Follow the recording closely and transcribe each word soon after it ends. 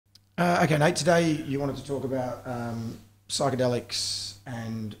Okay, Nate, today you wanted to talk about psychedelics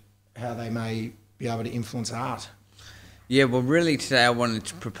and how they may be able to influence art. Yeah, well, really today I wanted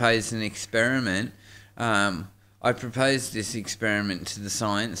to propose an experiment. I proposed this experiment to the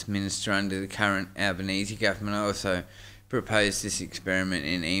Science Minister under the current Albanese government. I also proposed this experiment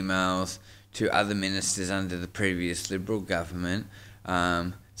in emails to other ministers under the previous Liberal government.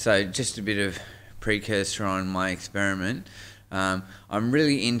 So just a bit of precursor on my experiment. I'm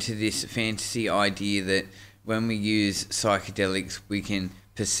really into this fantasy idea that when we use psychedelics we can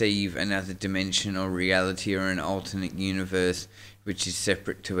perceive another dimension or reality or an alternate universe which is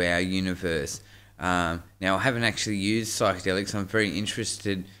separate to our universe. Now, I haven't actually used psychedelics. I'm very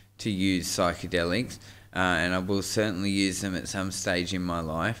interested to use psychedelics, and I will certainly use them at some stage in my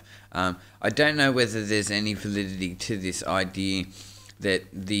life. I don't know whether there's any validity to this idea that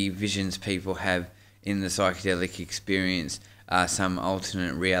the visions people have in the psychedelic experience are some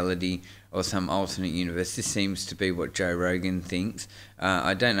alternate reality or some alternate universe. This seems to be what Joe Rogan thinks.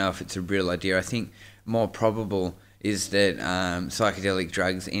 I don't know if it's a real idea. I think more probable is that psychedelic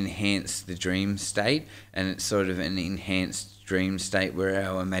drugs enhance the dream state, and it's sort of an enhanced dream state where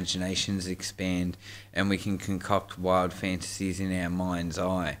our imaginations expand and we can concoct wild fantasies in our mind's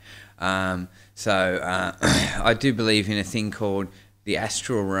eye. I do believe in a thing called the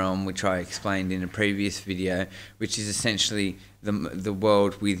astral realm, which I explained in a previous video, which is essentially the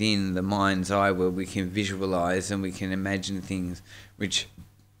world within the mind's eye where we can visualize and we can imagine things which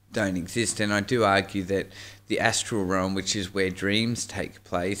don't exist. And I do argue that the astral realm, which is where dreams take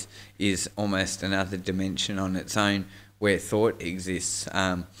place, is almost another dimension on its own where thought exists.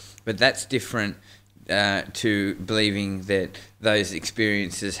 But that's different to believing that those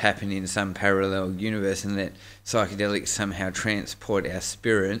experiences happen in some parallel universe and that psychedelics somehow transport our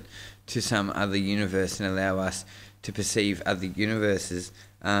spirit to some other universe and allow us to perceive other universes.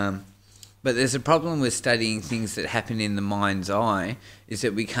 But there's a problem with studying things that happen in the mind's eye, is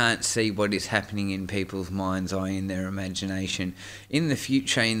that we can't see what is happening in people's mind's eye in their imagination. In the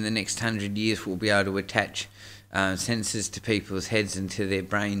future, in the next 100 years, we'll be able to attach sensors to people's heads and to their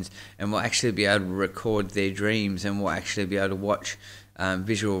brains, and we'll actually be able to record their dreams, and we'll actually be able to watch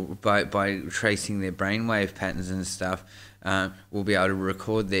visual by tracing their brainwave patterns and stuff. We'll be able to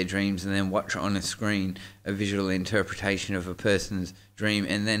record their dreams and then watch on a screen a visual interpretation of a person's dream.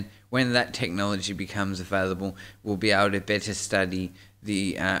 And then when that technology becomes available, we'll be able to better study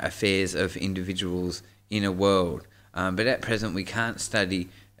the affairs of individuals' inner world. But at present, we can't study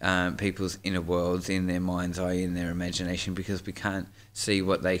people's inner worlds in their mind's eye, in their imagination, because we can't see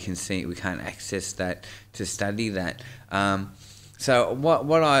what they can see. We can't access that to study that. So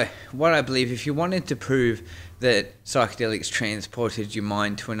what I believe, if you wanted to prove that psychedelics transported your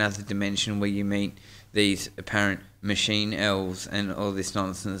mind to another dimension where you meet these apparent machine elves and all this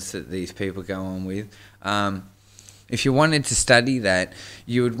nonsense that these people go on with, if you wanted to study that,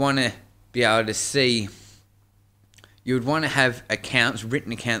 you would want to be able to see. You would want to have accounts,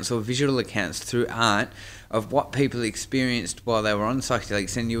 written accounts or visual accounts through art of what people experienced while they were on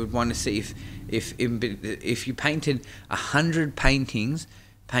psychedelics, and you would want to see if you painted 100 paintings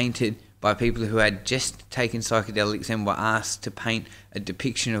painted by people who had just taken psychedelics and were asked to paint a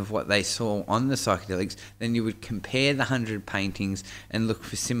depiction of what they saw on the psychedelics, then you would compare the 100 paintings and look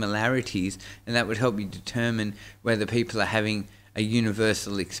for similarities, and that would help you determine whether people are having a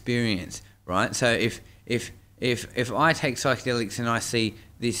universal experience, right? So if I take psychedelics and I see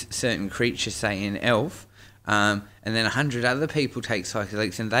this certain creature, say an elf, and then 100 other people take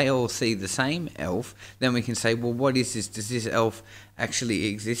psychedelics and they all see the same elf, then we can say, well, what is this? Does this elf actually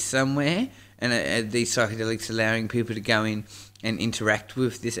exist somewhere? And are these psychedelics allowing people to go in and interact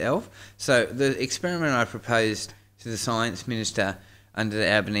with this elf? So the experiment I proposed to the Science Minister under the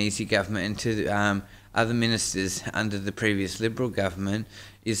Albanese government and to other ministers under the previous Liberal government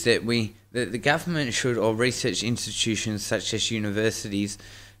is that the government should, or research institutions such as universities,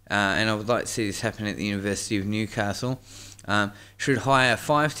 and I would like to see this happen at the University of Newcastle, should hire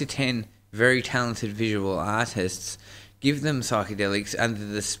 5 to 10 very talented visual artists, give them psychedelics under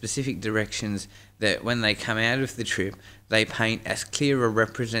the specific directions that when they come out of the trip, they paint as clear a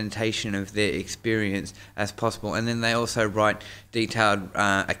representation of their experience as possible, and then they also write detailed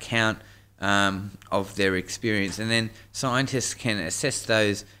account of their experience, and then scientists can assess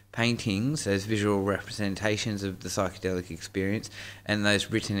those paintings, those visual representations of the psychedelic experience and those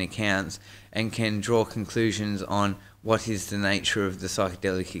written accounts, and can draw conclusions on what is the nature of the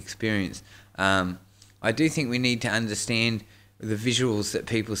psychedelic experience. I do think we need to understand the visuals that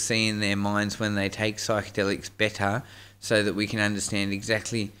people see in their minds when they take psychedelics better, so that we can understand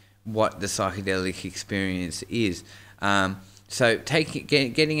exactly what the psychedelic experience is. So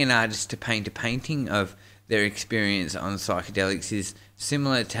getting an artist to paint a painting of their experience on psychedelics is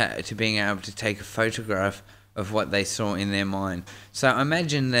similar to being able to take a photograph of what they saw in their mind. So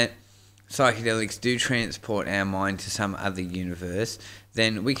imagine that psychedelics do transport our mind to some other universe,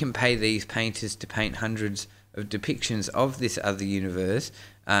 then we can pay these painters to paint hundreds of depictions of this other universe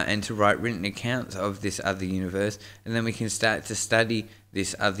and to write written accounts of this other universe, and then we can start to study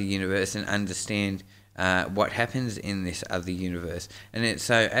this other universe and understand what happens in this other universe. And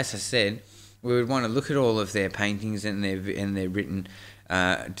so, as I said, we would want to look at all of their paintings and their written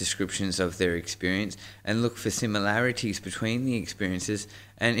descriptions of their experience and look for similarities between the experiences.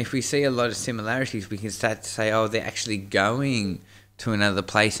 And if we see a lot of similarities, we can start to say, oh, they're actually going to another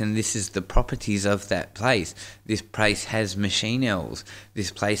place, and this is the properties of that place. This place has machine elves.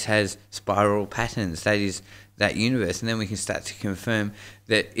 This place has spiral patterns. That is that universe. And then we can start to confirm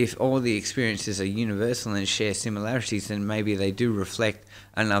that if all the experiences are universal and share similarities, then maybe they do reflect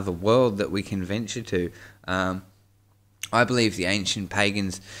another world that we can venture to. I believe the ancient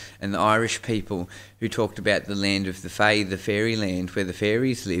pagans and the Irish people who talked about the land of the Fae, the fairyland where the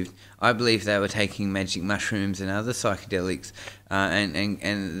fairies lived, I believe they were taking magic mushrooms and other psychedelics, and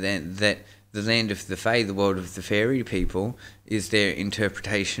that the land of the Fae, the world of the fairy people, is their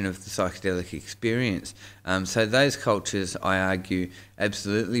interpretation of the psychedelic experience. So those cultures, I argue,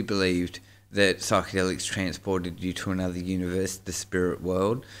 absolutely believed that psychedelics transported you to another universe, the spirit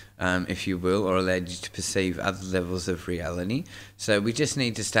world, if you will, or allowed you to perceive other levels of reality. So we just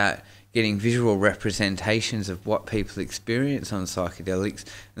need to start getting visual representations of what people experience on psychedelics,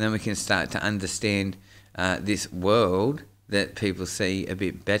 and then we can start to understand this world that people see a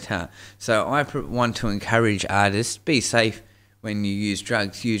bit better. So I want to encourage artists, be safe when you use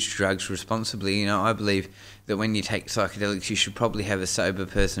drugs responsibly. You know, I believe that when you take psychedelics, you should probably have a sober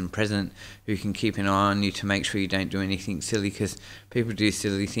person present who can keep an eye on you to make sure you don't do anything silly, because people do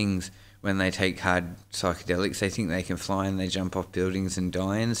silly things when they take hard psychedelics. They think they can fly and they jump off buildings and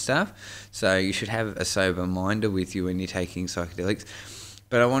die and stuff. So you should have a sober minder with you when you're taking psychedelics.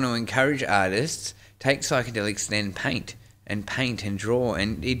 But I want to encourage artists, take psychedelics, then paint and draw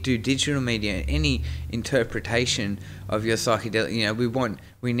and do digital media, any interpretation of your psychedelic. You know,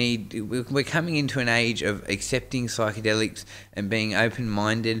 we're coming into an age of accepting psychedelics and being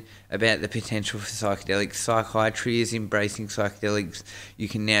open-minded about the potential for psychedelics. Psychiatry is embracing psychedelics. You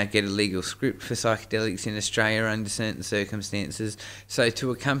can now get a legal script for psychedelics in Australia under certain circumstances. So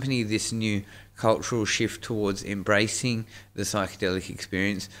to accompany this new cultural shift towards embracing the psychedelic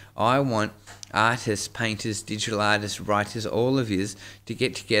experience, I want artists, painters, digital artists, writers, all of yous to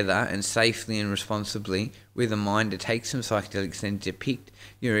get together and safely and responsibly with a mind to take some psychedelics and depict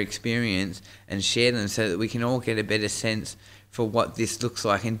your experience and share them so that we can all get a better sense for what this looks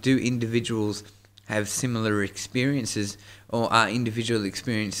like. And do individuals have similar experiences, or are individual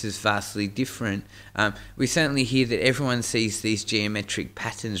experiences vastly different? We certainly hear that everyone sees these geometric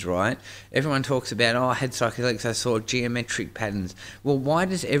patterns, right? Everyone talks about, oh, I had psychedelics, I saw geometric patterns. Well, why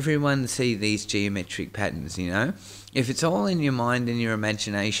does everyone see these geometric patterns, you know? If it's all in your mind and your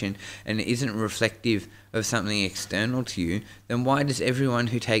imagination and it isn't reflective of something external to you, then why does everyone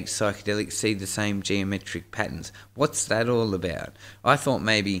who takes psychedelics see the same geometric patterns? What's that all about? I thought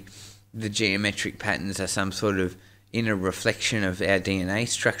maybe the geometric patterns are some sort of inner reflection of our DNA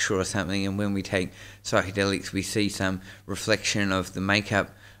structure or something, and when we take psychedelics we see some reflection of the makeup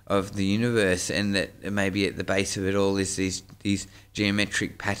of the universe, and that maybe at the base of it all is these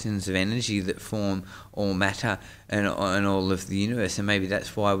geometric patterns of energy that form all matter and all of the universe, and maybe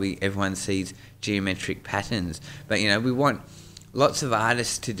that's why everyone sees geometric patterns. But you know, we want lots of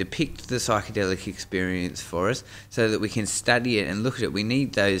artists to depict the psychedelic experience for us so that we can study it and look at it. We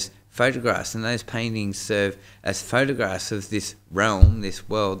need those photographs, and those paintings serve as photographs of this realm, this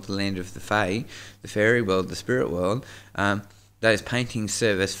world, the land of the Fae, the fairy world, the spirit world. Those paintings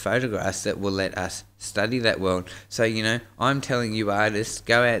serve as photographs that will let us study that world. So, you know, I'm telling you artists,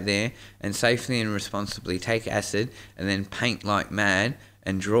 go out there and safely and responsibly take acid and then paint like mad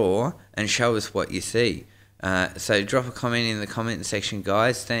and draw and show us what you see. So drop a comment in the comment section,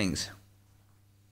 guys. Thanks.